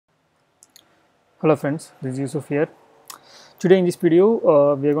Hello friends, this is Yusuf here. Today in this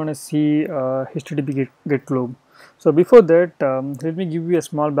video, we are going to see HTTP GETCLOB. So before that, let me give you a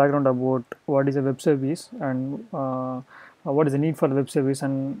small background about what is a web service and what is the need for the web service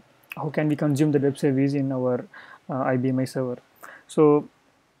and how can we consume the web service in our IBM I server. So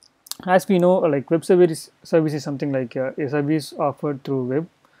as we know, like service is something like a service offered through web.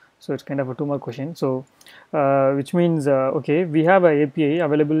 So it's kind of a two-mark question. So which means okay, we have a API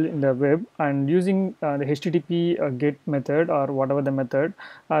available in the web, and using the HTTP get method or whatever the method,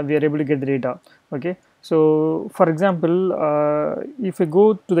 we are able to get the data. Okay, so for example, if we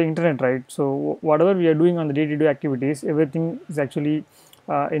go to the internet, right, so whatever we are doing on the day-to-day activities, everything is actually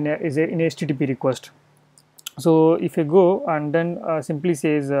in a HTTP request. So if you go and then simply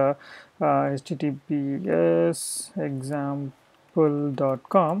says https example.com,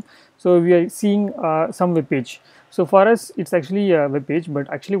 so we are seeing some web page. So for us it's actually a web page, but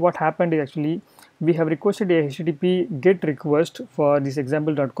actually what happened is actually we have requested a HTTP GET request for this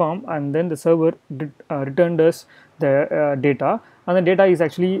example.com, and then the server returned us the data, and the data is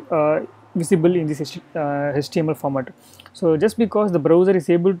actually visible in this HTML format. So just because the browser is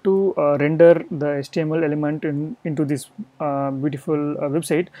able to render the HTML element into this beautiful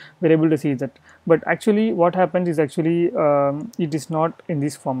website, we're able to see that. But actually what happens is actually it is not in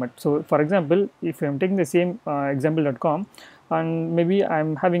this format. So for example, if I'm taking the same example.com, and maybe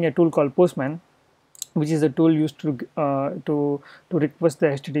I'm having a tool called Postman, which is a tool used to request the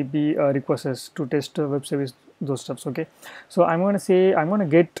HTTP requests to test web service, those stuffs. Okay, so I'm going to say I'm going to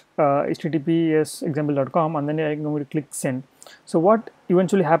get https example.com, and then I'm going to click send. So what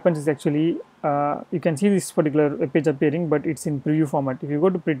eventually happens is actually you can see this particular page appearing, but it's in preview format. If you go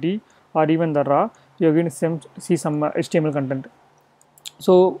to pretty or even the raw, you're going to see some HTML content.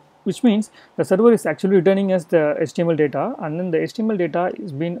 So which means the server is actually returning us the HTML data, and then the HTML data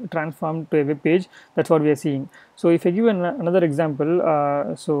is being transformed to a web page. That's what we are seeing. So if I give another example,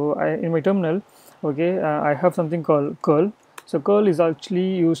 in my terminal, okay, I have something called curl. So curl is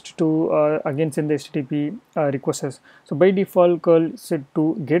actually used to again send the HTTP requests. So by default curl is set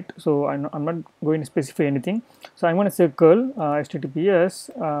to get, so I'm not going to specify anything. So I'm going to say curl https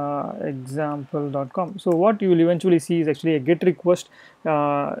example.com. so what you will eventually see is actually a get request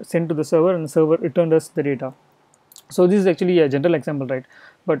sent to the server, and the server returned us the data. So this is actually a general example, right?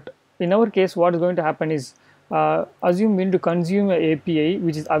 But in our case, what is going to happen is assume we need to consume an API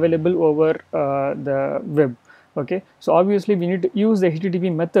which is available over the web. Okay, so obviously we need to use the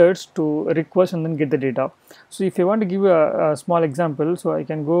HTTP methods to request and then get the data. So if I want to give a small example, so I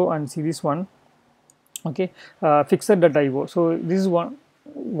can go and see this one. Okay, fixer.io. so this is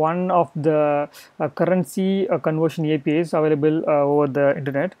one of the currency conversion APIs available over the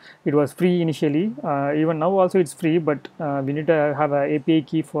internet. It was free initially, even now also it's free, but we need to have an API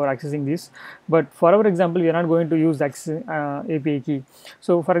key for accessing this. But for our example, we are not going to use the API key.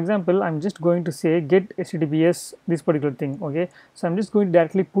 So for example, I'm just going to say get HTTPS this particular thing. Okay, so I'm just going to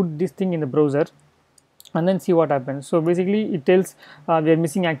directly put this thing in the browser and then see what happens. So basically it tells we are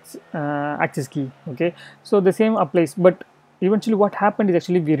missing access key. Okay, so the same applies, but eventually what happened is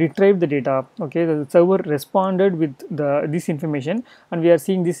actually we retrieved the data. Okay, the server responded with this information, and we are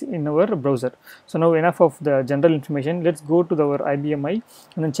seeing this in our browser. So now enough of the general information, let's go to our IBM I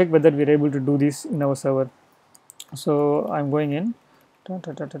and then check whether we are able to do this in our server. So I'm going in.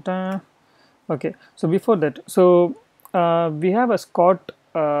 Okay, so before that, so we have a Scott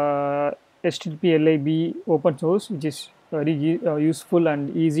HTTP open source, which is very useful and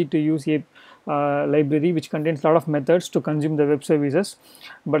easy to use a library which contains a lot of methods to consume the web services,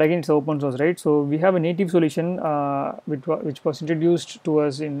 but again it's open source, right? So we have a native solution which was introduced to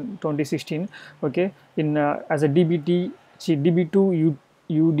us in 2016. Okay, in as a DB2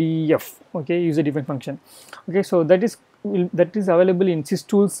 UDF. Okay, user defined function. Okay, so that is available in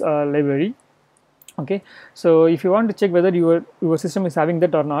systools library. Okay, so if you want to check whether your system is having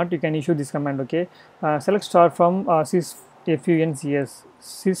that or not, you can issue this command. Okay, select star from sys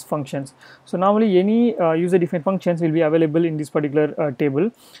functions. So normally any user defined functions will be available in this particular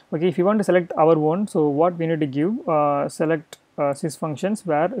table. Okay, if you want to select our own, so what we need to give, select sys functions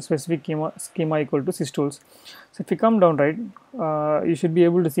where specific schema equal to systools. So if you come down, right, you should be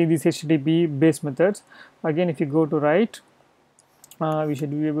able to see these HTTP base methods. Again, if you go to right, we should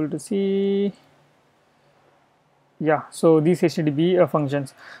be able to see, yeah, so these HTTP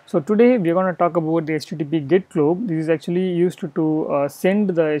functions. So today we are going to talk about the HTTP GETCLOB. This is actually used to send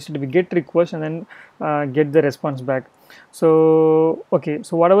the HTTP GET request and then get the response back. So okay,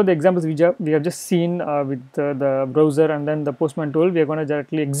 so whatever the examples we have just seen with the browser and then the Postman tool, we are going to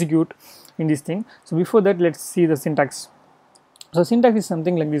directly execute in this thing. So before that, let's see the syntax. So syntax is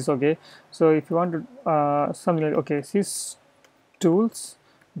something like this. Okay, so if you want to something like, okay, sys tools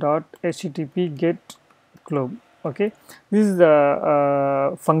dot http get globe. Okay, this is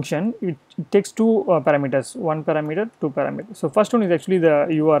the function. It takes two parameters, one parameter, two parameters. So first one is actually the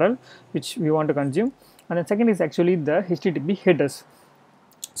URL which we want to consume, and then second is actually the HTTP headers.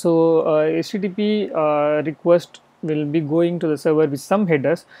 So HTTP request will be going to the server with some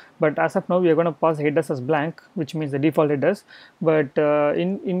headers, but as of now we are going to pass headers as blank, which means the default headers. But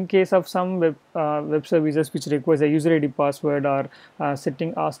in case of some web services which requires a user ID password, or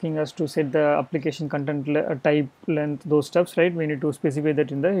asking us to set the application content type, length, those stuffs, right, we need to specify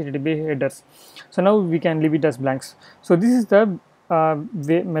that in the HTTP headers. So now we can leave it as blanks. So this is the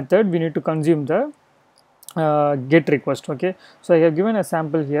method we need to consume the get request. Okay, so I have given a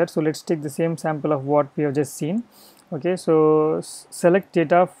sample here, so let's take the same sample of what we have just seen. Okay, so select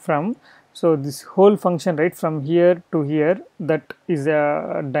data from, so this whole function, right, from here to here, that is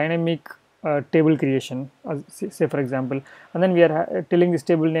a dynamic table creation, say for example, and then we are telling this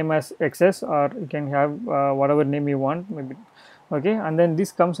table name as XS, or you can have whatever name you want, maybe. Okay, and then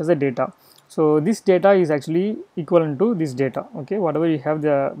this comes as a data. So this data is actually equivalent to this data. Okay, whatever you have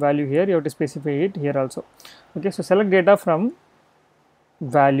the value here, you have to specify it here also. Okay, so select data from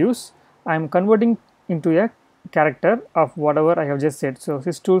values. I am converting into a character of whatever I have just said. So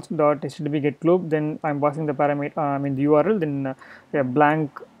systools.httpGetClobe, then I am passing the parameter, the URL, then a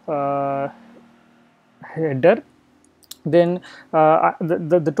blank header. Then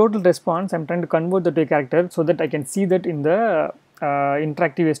the total response, I'm trying to convert that to a character so that I can see that in the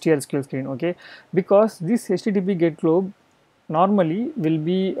interactive STL screen. Okay, because this HTTP get globe normally will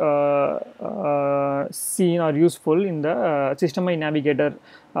be seen or useful in the system navigator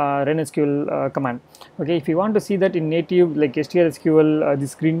run SQL command. Okay, if you want to see that in native like STL the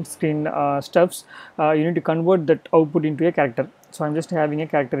screen stuffs, you need to convert that output into a character. So I'm just having a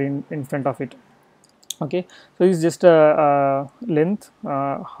character in front of it. Okay, so this is just a length,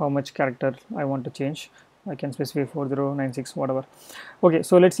 how much character I want to change. I can specify 4096, whatever. Okay,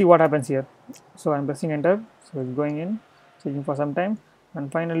 so let's see what happens here. So I'm pressing enter, so it's going in, checking for some time,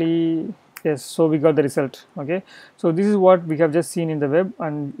 and finally, yes, so we got the result. Okay, so this is what we have just seen in the web,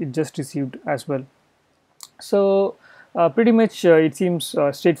 and it just received as well. So pretty much it seems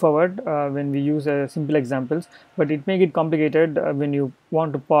straightforward when we use simple examples, but it may get complicated when you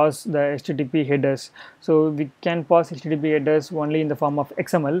want to pass the HTTP headers. So we can pass HTTP headers only in the form of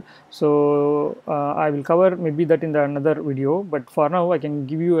XML. So I will cover maybe that in the another video, but for now I can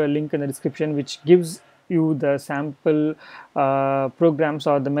give you a link in the description which gives you the sample programs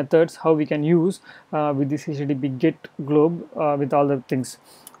or the methods how we can use with this HTTP get globe with all the things.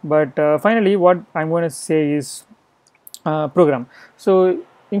 But finally what I'm going to say is program. So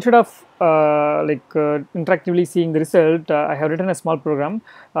instead of interactively seeing the result, I have written a small program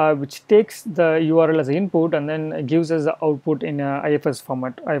which takes the URL as an input and then gives us the output in a IFS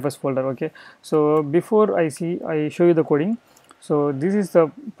format, IFS folder. Okay, so before I show you the coding. So this is the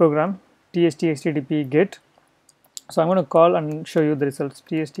program tst http get. So I'm going to call and show you the results,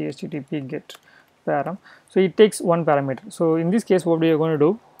 tst http get param. So it takes one parameter. So in this case what we are going to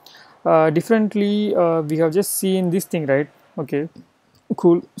do differently, we have just seen this thing, right? Okay,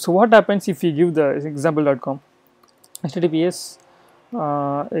 cool. So what happens if we give the example.com https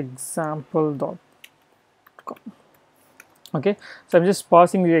example.com. Okay, so I'm just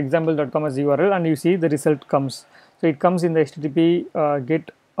passing the example.com as URL, and you see the result comes. So it comes in the http get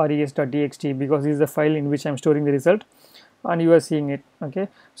res.txt, because this is the file in which I'm storing the result, and you are seeing it. Okay,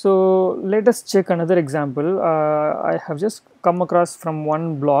 so let us check another example. I have just come across from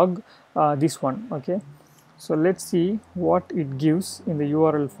one blog, this one. Okay, so let's see what it gives in the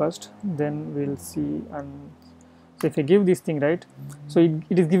URL first, then we'll see. And so if I give this thing, right, so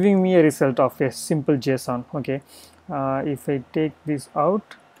it is giving me a result of a simple JSON. Okay, if I take this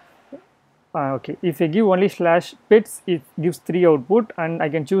out, okay, if I give only /pets, it gives 3 output, and I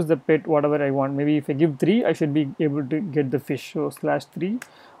can choose the pet whatever I want. Maybe if I give 3, I should be able to get the fish. So /3,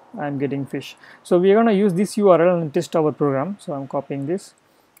 I'm getting fish. So we are going to use this URL and test our program. So I'm copying this,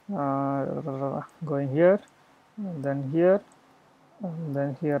 going here, and then here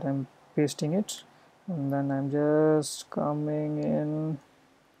I'm pasting it, and then I'm just coming in.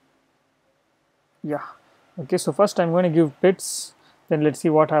 Yeah, okay, so first I'm going to give pets, then let's see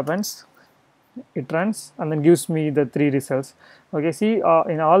what happens. It runs and then gives me the 3 results. Okay, see,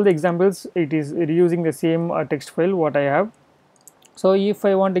 in all the examples it is reusing the same text file what I have. So if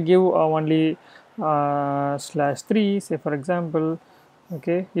I want to give only /3, say for example,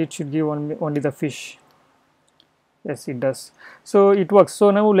 okay, it should give only the fish. Yes, it does. So it works. So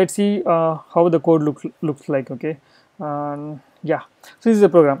now let's see how the code looks like. Okay, Yeah, so this is the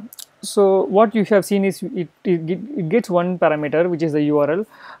program. So what you have seen is it gets one parameter, which is the URL,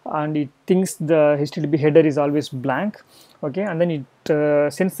 and it thinks the HTTP header is always blank, okay, and then it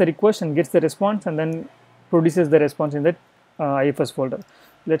sends the request and gets the response, and then produces the response in that IFS folder.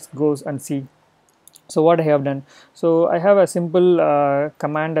 Let's go and see. So what I have done, so I have a simple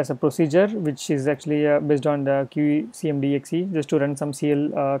command as a procedure, which is actually based on the QCMDXE, just to run some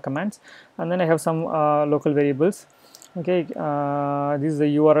CL commands, and then I have some local variables. Okay, this is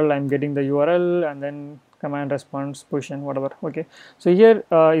the URL. I'm getting the URL, and then command response position, whatever. Okay, so here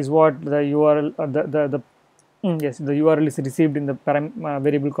is what the URL yes, the URL is received in the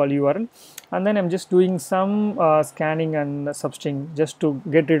variable called URL, and then I'm just doing some scanning and substring just to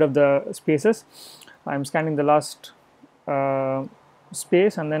get rid of the spaces. I'm scanning the last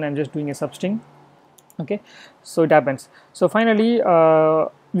space, and then I'm just doing a substring. Okay, so it happens. So finally,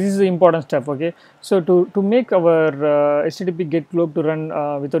 this is the important step. Okay, so to make our HTTP get globe to run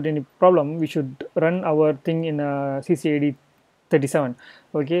without any problem, we should run our thing in CCID 37.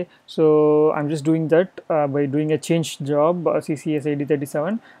 Okay, so I'm just doing that by doing a change job CCSID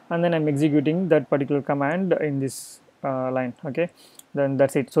 37, and then I'm executing that particular command in this line. Okay, then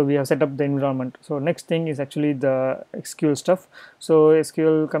that's it. So we have set up the environment. So next thing is actually the SQL stuff. So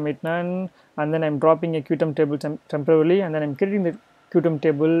SQL commit none, and then I'm dropping a qtem table temporarily, and then I'm creating the qtem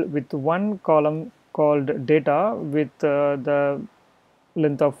table with one column called data with the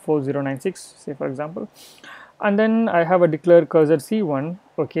length of 4096, say for example, and then I have a declare cursor C1.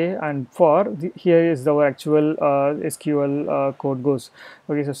 Okay, and here is our actual SQL code goes.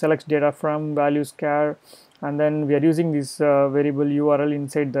 Okay, so select data from values char, and then we are using this variable URL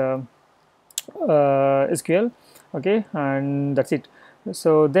inside the SQL. Okay, and that's it.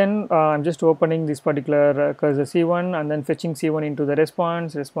 So then I'm just opening this particular cursor C1, and then fetching C1 into the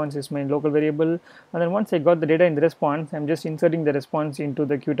response. Response is my local variable, and then once I got the data in the response, I'm just inserting the response into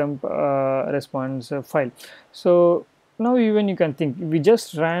the qtemp response file. So now even you can think, we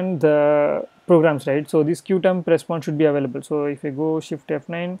just ran the programs, right? So this qtemp response should be available. So if I go shift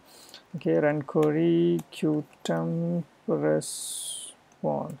F9, okay, run query qtemp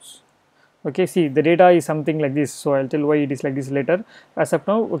response. Okay, see, the data is something like this, so I'll tell why it is like this later. As of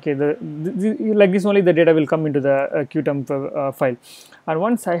now, okay, like this only the data will come into the qtemp file, and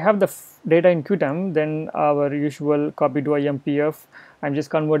once I have the data in qtemp, then our usual copy to IMPF, I'm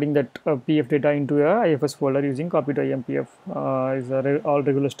just converting that PF data into a IFS folder using copy to IMPF, is all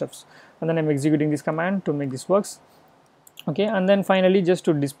regular stuffs, and then I'm executing this command to make this works. Okay, and then finally, just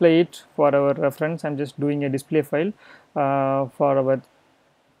to display it for our reference, I'm just doing a display file for our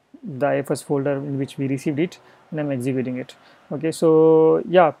the IFS folder in which we received it, and I'm executing it. Okay, so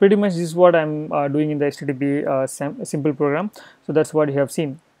yeah, pretty much this is what I'm doing in the HTTP simple program. So that's what you have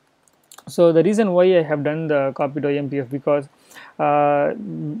seen. So the reason why I have done the copy to IMPF, because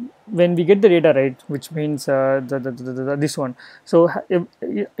when we get the data, right, which means this one, so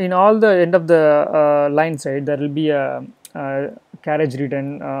in all the end of the lines, right, there will be a carriage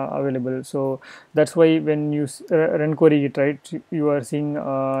return available. So that's why when you run query it, right, you are seeing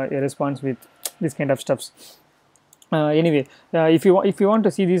a response with this kind of stuffs. Anyway, if you want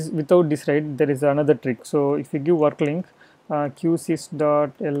to see this without this, right, there is another trick. So if you give work link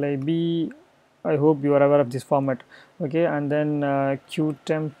qsys.lib, I hope you are aware of this format. Okay, and then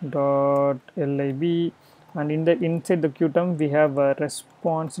qtemp.lib, and inside the qtemp we have a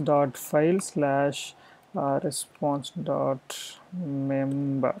response.file slash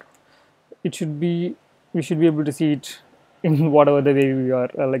response.member. It should be, we should be able to see it in whatever the way we are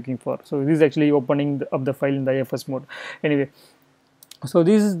looking for. So this is actually opening up the file in the IFS mode. Anyway, so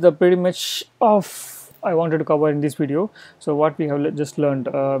this is the pretty much of I wanted to cover in this video. So what we have just learned,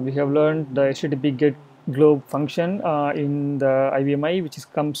 we have learned the HTTP get globe function in the IBM I, which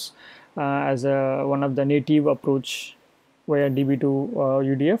comes as one of the native approach via DB2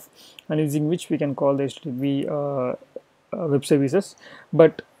 UDF, and using which we can call the HTTP web services.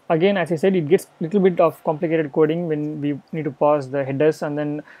 But again, as I said, it gets a little bit of complicated coding when we need to pass the headers, and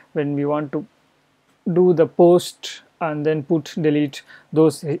then when we want to do the post and then put delete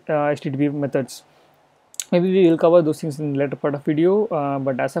those HTTP methods. Maybe we will cover those things in the later part of video,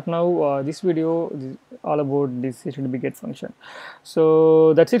 but as of now, this video is all about this HTTP get function.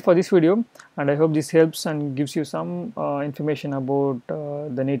 So that's it for this video, and I hope this helps and gives you some information about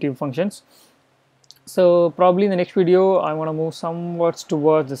the native functions. So probably in the next video, I want to move somewhat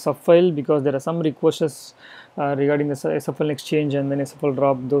towards the subfile, because there are some requests regarding the SFL exchange and then SFL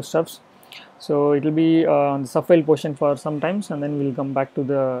drop, those stuffs. So it will be on the subfile portion for some times, and then we'll come back to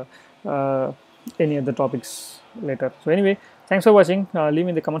the any other topics later. So anyway, thanks for watching. Leave me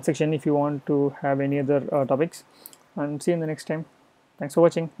in the comment section if you want to have any other topics. and see you in the next time. Thanks for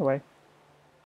watching. Bye.